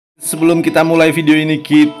Sebelum kita mulai video ini,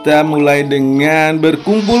 kita mulai dengan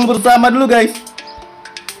berkumpul bersama dulu guys.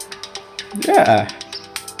 Yeah.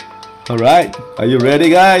 Alright, are you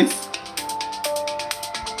ready guys?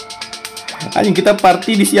 Ayo kita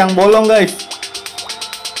party di siang bolong guys.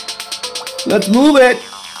 Let's move it.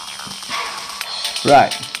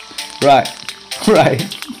 Right.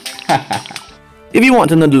 If you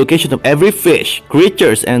want to know the location of every fish,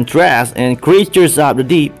 creatures and trash and creatures of the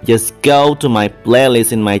deep, just go to my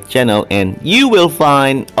playlist in my channel and you will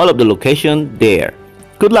find all of the location there.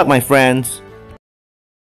 Good luck my friends.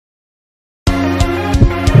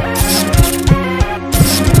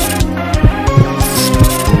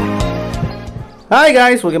 Hi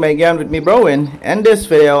guys, welcome back again with me Browen. In this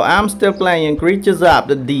video, I'm still playing Creatures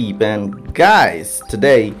of the Deep, and guys,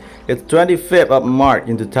 today it's 25th of March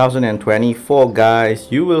in 2024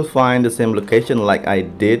 guys. You will find the same location like I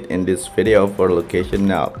did in this video for location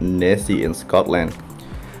now, NESSIE in Scotland.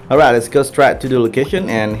 Alright, let's go straight to the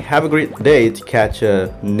location and have a great day to catch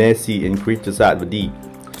a NESSIE in Creatures of the Deep.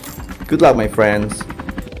 Good luck my friends.